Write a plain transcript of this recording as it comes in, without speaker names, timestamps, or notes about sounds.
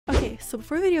so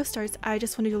before the video starts, I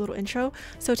just want to do a little intro.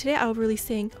 So today I will be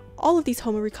releasing all of these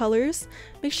Homa recolors.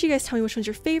 Make sure you guys tell me which one's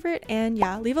your favorite, and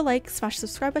yeah, leave a like, smash the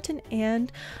subscribe button,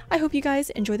 and I hope you guys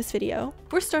enjoy this video.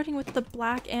 We're starting with the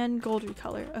black and gold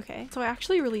recolor. Okay, so I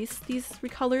actually released these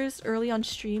recolors early on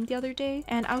stream the other day,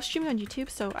 and I was streaming on YouTube,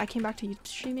 so I came back to YouTube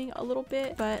streaming a little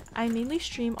bit, but I mainly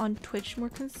stream on Twitch more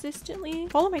consistently.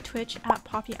 Follow my Twitch at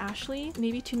PapiAshley.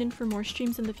 Maybe tune in for more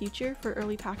streams in the future for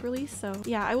early pack release. So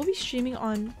yeah, I will be streaming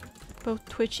on both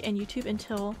Twitch and YouTube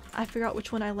until I figure out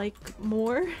which one I like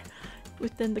more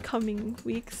within the coming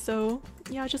weeks. So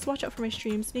yeah, just watch out for my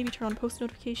streams. Maybe turn on post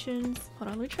notifications.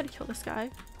 Hold on, let me try to kill this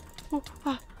guy.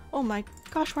 Oh my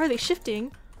gosh, why are they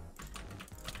shifting?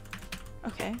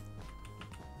 Okay.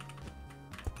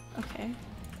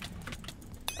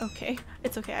 Okay,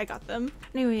 it's okay, I got them.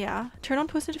 Anyway, yeah, turn on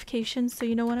post notifications so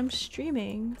you know when I'm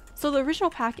streaming. So the original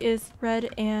pack is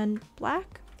red and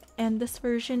black, and this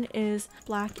version is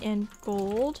black and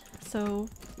gold. So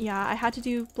yeah, I had to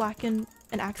do black and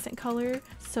an accent color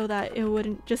so that it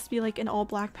wouldn't just be like an all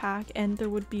black pack and there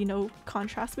would be no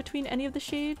contrast between any of the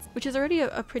shades, which is already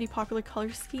a pretty popular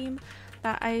color scheme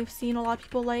that I've seen a lot of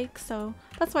people like, so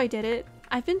that's why I did it.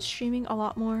 I've been streaming a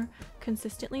lot more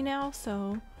consistently now,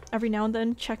 so every now and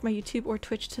then check my YouTube or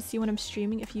Twitch to see when I'm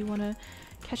streaming if you want to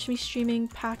catch me streaming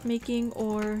pack making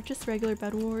or just regular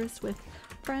Bed Wars with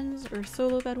friends or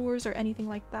solo Bed Wars or anything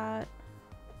like that.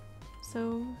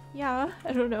 So yeah,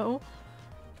 I don't know.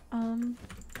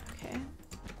 Okay.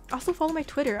 Also follow my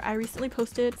Twitter. I recently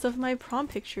posted some of my prom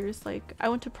pictures. Like, I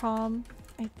went to prom,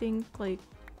 I think, like,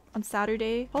 on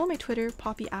Saturday. Follow my Twitter,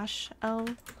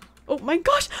 PapiAshley. Oh my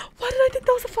gosh! Why did I think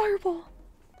that was a fireball?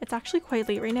 It's actually quite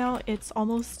late right now. It's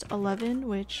almost 11,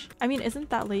 which, I mean, isn't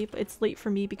that late, but it's late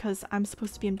for me because I'm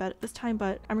supposed to be in bed at this time,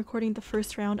 but I'm recording the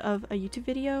first round of a YouTube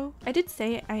video. I did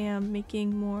say I am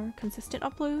making more consistent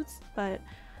uploads, but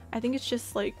I think it's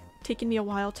just like taken me a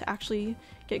while to actually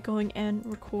get going and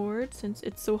record since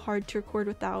it's so hard to record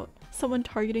without someone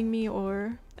targeting me,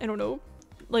 or I don't know.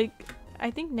 Like,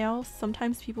 I think now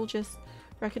sometimes people just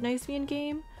recognize me in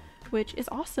game, which is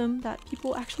awesome that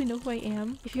people actually know who I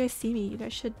am. If you guys see me, you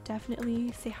guys should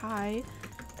definitely say hi.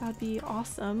 That'd be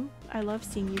awesome. I love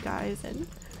seeing you guys and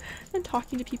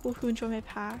talking to people who enjoy my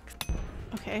packs.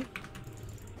 Okay.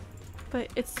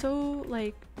 But it's so,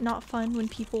 like, not fun when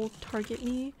people target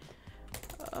me.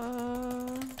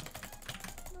 Oh,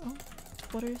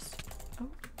 waters. Oh,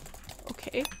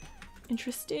 okay.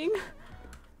 Interesting.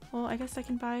 Well, I guess I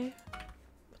can buy...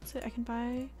 What's it? I can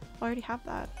buy... Oh, I already have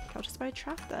that. I'll just buy a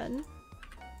trap then.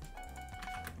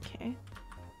 Okay.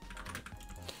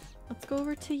 Let's go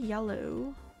over to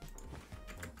yellow.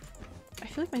 I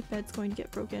feel like my bed's going to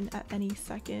get broken at any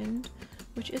second,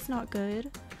 which is not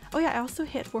good. Oh yeah, I also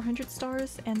hit 400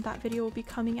 stars, and that video will be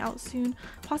coming out soon,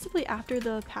 possibly after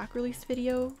the pack release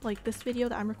video, like this video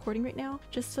that I'm recording right now,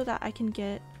 just so that I can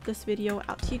get this video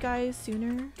out to you guys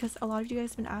sooner, because a lot of you guys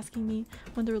have been asking me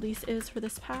when the release is for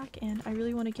this pack, and I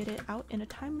really want to get it out in a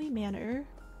timely manner.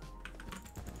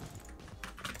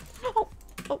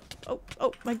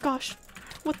 Oh my gosh,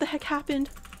 what the heck happened?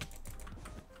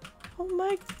 Oh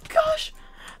my gosh,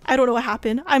 I don't know what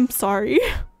happened. I'm sorry.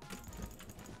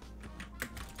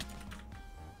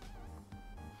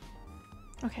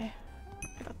 Okay,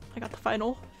 I got the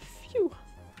final. Phew.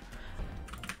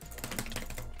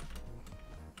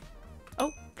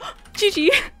 Oh, GG.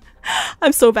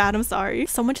 I'm so bad, I'm sorry.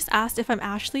 Someone just asked if I'm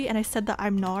Ashley and I said that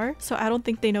I'm Nar, so I don't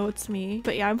think they know it's me.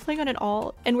 But yeah, I'm playing on it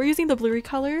all, and we're using the blue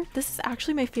recolor. This is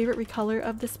actually my favorite recolor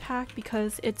of this pack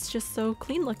because it's just so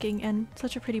clean looking and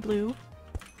such a pretty blue.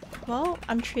 Well,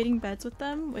 I'm trading beds with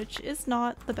them, which is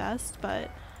not the best,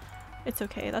 but it's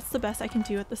okay. That's the best I can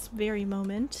do at this very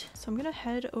moment. So I'm gonna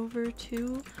head over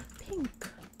to pink.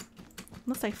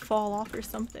 Unless I fall off or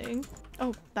something.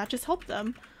 Oh, that just helped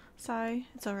them. Sigh.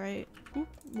 It's alright.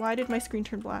 Why did my screen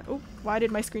turn black? Oh, why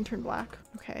did my screen turn black?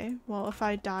 Okay, well, if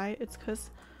I die, it's because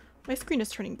my screen is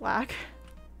turning black.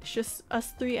 It's just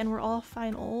us three and we're all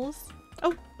finals.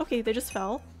 Oh, okay, they just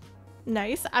fell.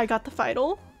 Nice, I got the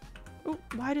final. Oh,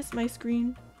 why does my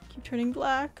screen keep turning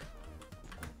black?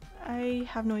 I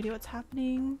have no idea what's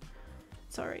happening.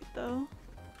 It's alright though.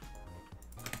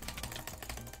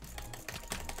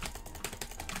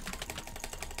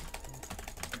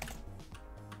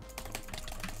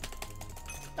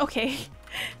 Okay,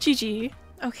 GG.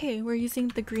 Okay, we're using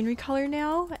the green recolor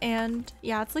now, and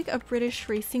yeah, it's like a British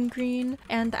racing green,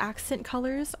 and the accent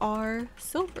colors are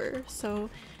silver, so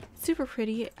super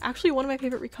pretty. Actually, one of my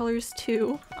favorite recolors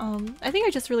too. I think I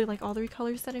just really like all the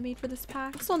recolors that I made for this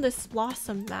pack. Also on this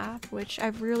Blossom map, which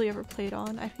I've rarely ever played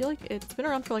on. I feel like it's been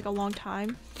around for like a long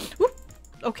time. Whoop!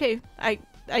 Okay, I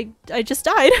just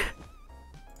died.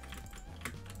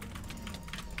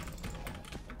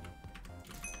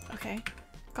 Okay,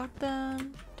 got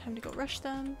them. Time to go rush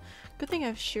them. Good thing I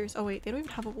have shears. Oh wait, they don't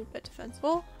even have a little bit defense.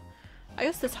 Well, I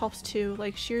guess this helps too.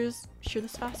 Like shear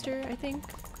this faster, I think.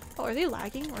 Oh, are they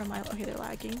lagging or am I? Okay, they're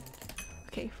lagging.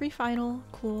 Okay, free final.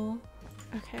 Cool.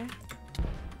 Okay.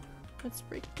 Let's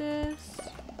break this.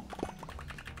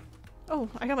 Oh,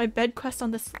 I got my bed quest on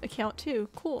this account too.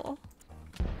 Cool.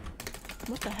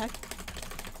 What the heck?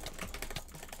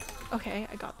 Okay,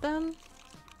 I got them.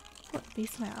 What?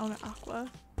 Base my own aqua.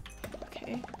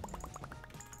 Okay.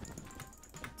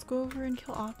 Let's go over and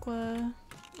kill aqua.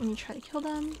 Let me try to kill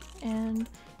them, and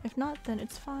if not, then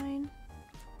it's fine.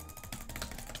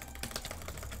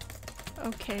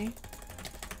 Okay.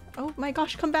 Oh my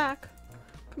gosh, come back!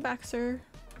 Come back, sir.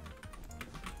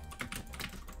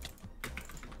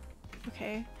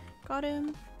 Okay, got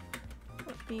him.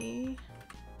 Let me...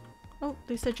 Oh,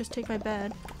 they said just take my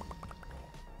bed.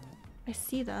 I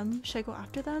see them. Should I go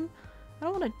after them? I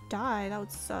don't want to die. That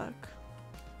would suck.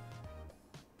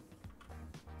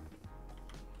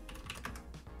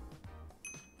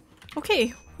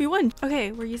 Okay, we won!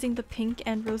 Okay, we're using the pink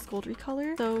and rose gold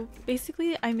recolor. So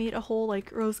basically I made a whole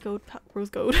like rose gold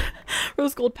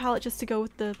palette just to go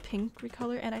with the pink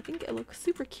recolor, and I think it looks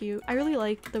super cute. I really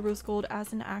like the rose gold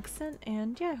as an accent,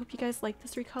 and yeah, I hope you guys like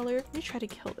this recolor. Let me try to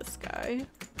kill this guy.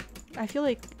 I feel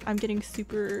like I'm getting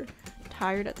super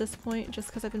tired at this point just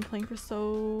because I've been playing for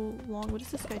so long. What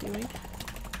is this guy doing?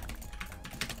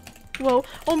 Whoa,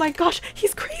 oh my gosh,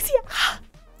 he's crazy!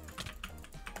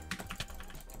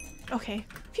 Okay,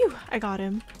 phew, I got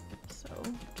him. So,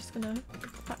 just gonna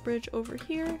put that bridge over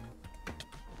here.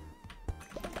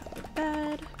 Got the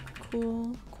bed.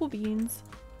 Cool. Cool beans.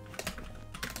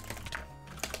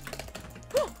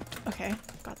 Okay,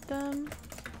 got them.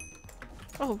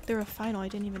 Oh, they're a final, I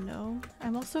didn't even know.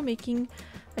 I'm also making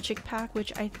a chick pack,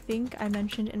 which I think I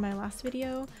mentioned in my last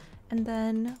video. And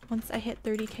then once I hit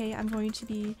 30k, I'm going to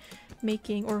be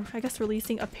making, or I guess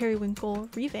releasing, a Periwinkle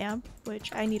revamp,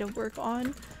 which I need to work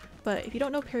on. But if you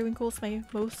don't know, Periwinkle is my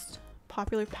most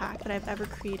popular pack that I've ever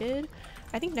created.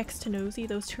 I think next to Nosy,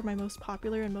 those two are my most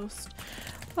popular and most,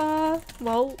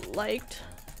 well liked.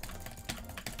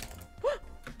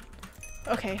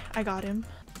 Okay, I got him.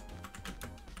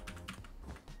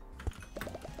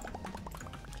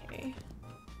 Okay.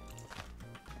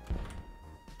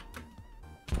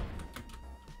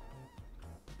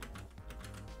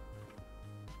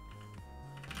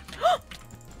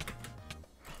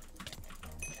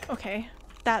 Okay,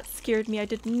 that scared me. I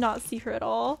did not see her at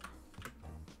all.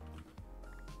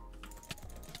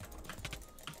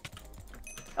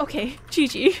 Okay,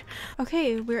 GG.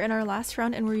 Okay, we're in our last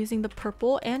round and we're using the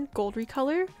purple and gold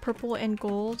recolor. Purple and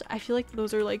gold, I feel like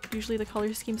those are like usually the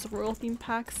color schemes of royal theme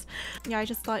packs. Yeah, I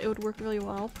just thought it would work really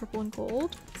well, purple and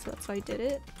gold, so that's why I did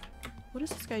it. What is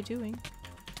this guy doing?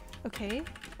 Okay,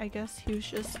 I guess he was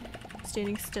just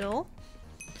standing still.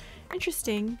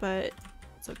 Interesting, but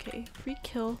it's okay. Free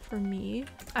kill for me.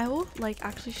 I will like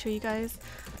actually show you guys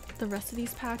the rest of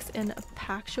these packs in a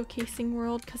pack showcasing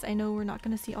world because I know we're not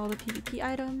going to see all the PvP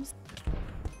items.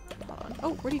 Hold on.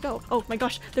 Oh, where'd he go? Oh my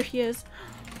gosh, there he is.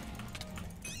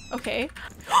 Okay.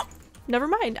 Never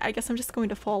mind. I guess I'm just going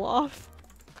to fall off.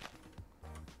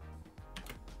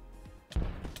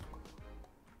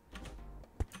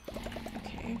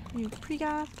 Okay, new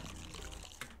pre-gap.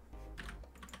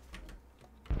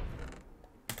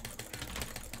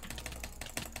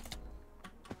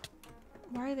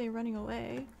 Why are they running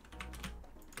away?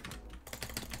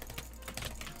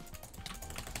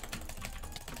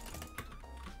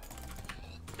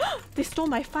 They stole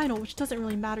my final, which doesn't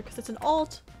really matter because it's an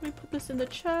alt. Let me put this in the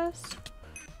chest.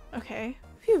 Okay.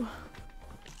 Phew.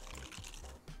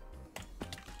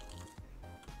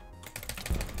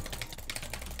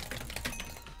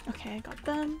 Okay, I got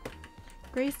them.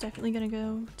 Gray's definitely gonna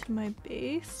go to my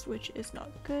base, which is not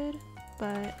good.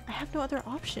 But I have no other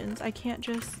options. I can't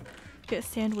just get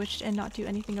sandwiched and not do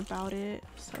anything about it.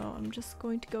 So I'm just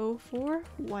going to go for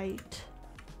white.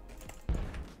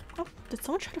 Oh, did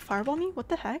someone try to fireball me? What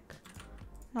the heck?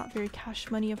 Not very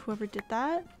cash money of whoever did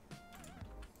that.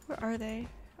 Where are they?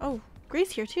 Oh,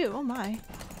 Gray's here too. Oh my.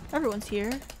 Everyone's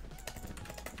here.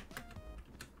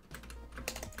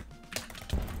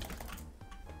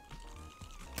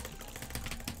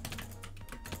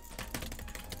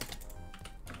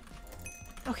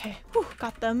 Okay, whew,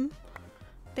 got them.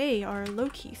 They are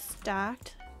low-key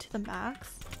stacked to the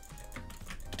max.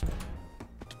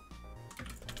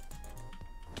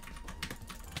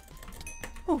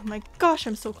 Oh my gosh,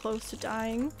 I'm so close to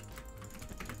dying.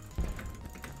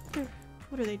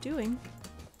 What are they doing?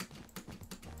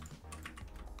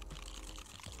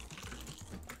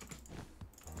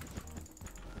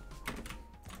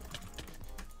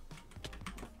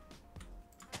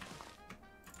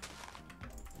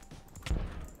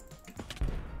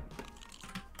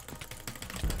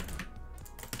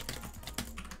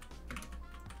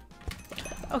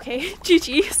 Okay,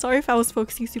 GG. Sorry if I was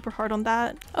focusing super hard on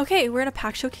that. Okay, we're in a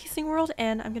pack showcasing world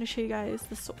and I'm gonna show you guys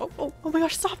the oh my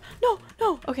gosh, stop! No,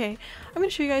 no! Okay, I'm gonna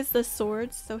show you guys the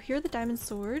swords. So here are the diamond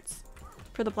swords.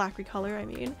 For the black recolor, I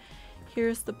mean.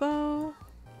 Here's the bow.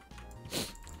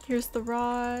 Here's the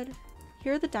rod.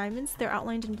 Here are the diamonds. They're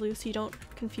outlined in blue so you don't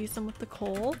confuse them with the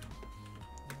coal.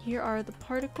 Here are the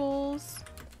particles.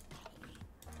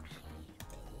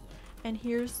 And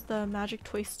here's the magic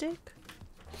toy stick.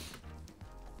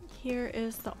 Here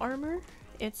is the armor.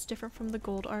 It's different from the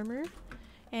gold armor.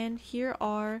 And here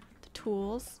are the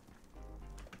tools.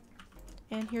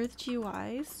 And here are the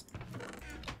GUIs.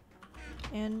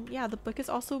 And yeah, the book is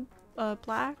also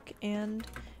black. And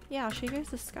yeah, I'll show you guys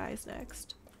the skies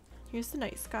next. Here's the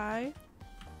night sky.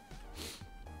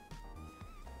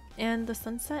 And the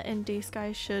sunset and day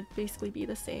sky should basically be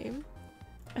the same.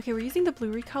 Okay, we're using the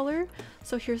blue recolor.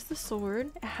 So here's the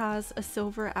sword. It has a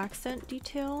silver accent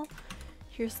detail.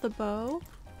 Here's the bow.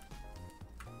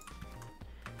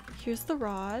 Here's the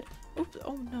rod. Oops,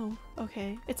 oh no.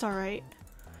 Okay, it's alright.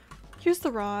 Here's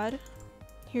the rod.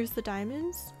 Here's the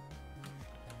diamonds.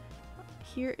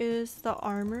 Here is the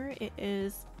armor. It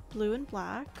is blue and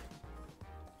black.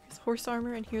 Here's horse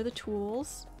armor, and here are the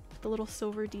tools. The little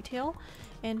silver detail.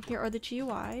 And here are the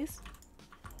GUIs.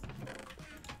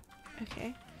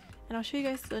 Okay, and I'll show you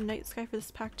guys the night sky for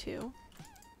this pack too.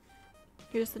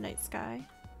 Here's the night sky.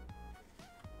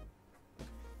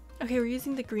 Okay, we're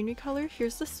using the green recolor.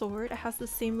 Here's the sword. It has the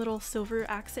same little silver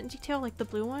accent detail like the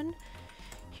blue one.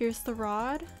 Here's the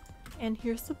rod, and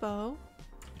here's the bow.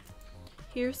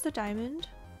 Here's the diamond.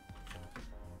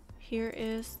 Here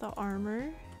is the armor.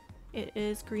 It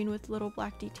is green with little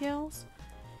black details.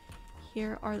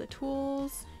 Here are the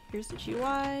tools. Here's the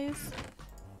GUIs.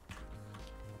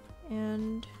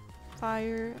 And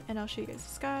fire, and I'll show you guys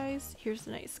the skies. Here's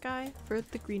the night sky for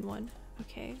the green one.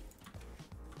 Okay.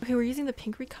 Okay, we're using the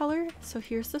pink recolor. So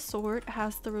here's the sword. It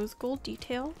has the rose gold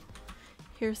detail.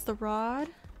 Here's the rod.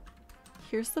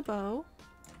 Here's the bow.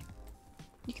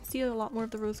 You can see a lot more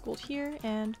of the rose gold here,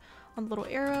 and on the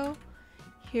little arrow.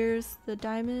 Here's the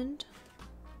diamond.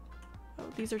 Oh,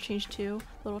 these are changed too.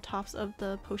 Little tops of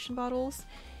the potion bottles.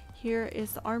 Here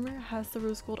is the armor. It has the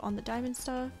rose gold on the diamond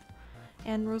stuff.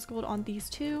 And rose gold on these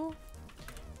two.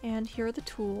 And here are the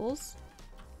tools.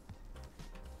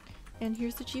 And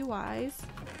here's the GUIs.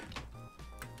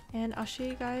 And I'll show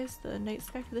you guys the night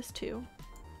sky for this too.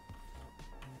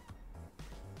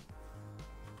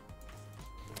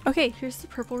 Okay, here's the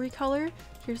purple recolor.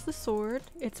 Here's the sword.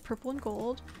 It's purple and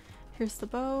gold. Here's the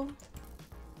bow.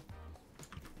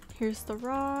 Here's the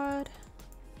rod.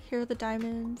 Here are the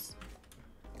diamonds.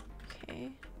 Okay.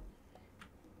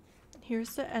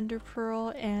 Here's the ender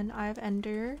pearl and Eye of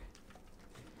Ender.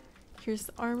 Here's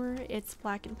the armor. It's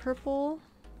black and purple.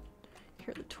 Here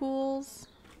are the tools.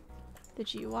 The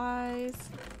GUIs.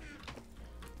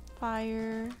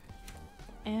 Fire.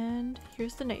 And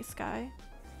here's the night sky.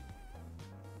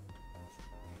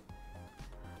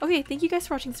 Okay, thank you guys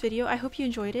for watching this video. I hope you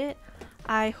enjoyed it.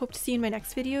 I hope to see you in my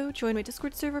next video. Join my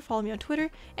Discord server, follow me on Twitter,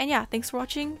 and yeah, thanks for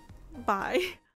watching. Bye.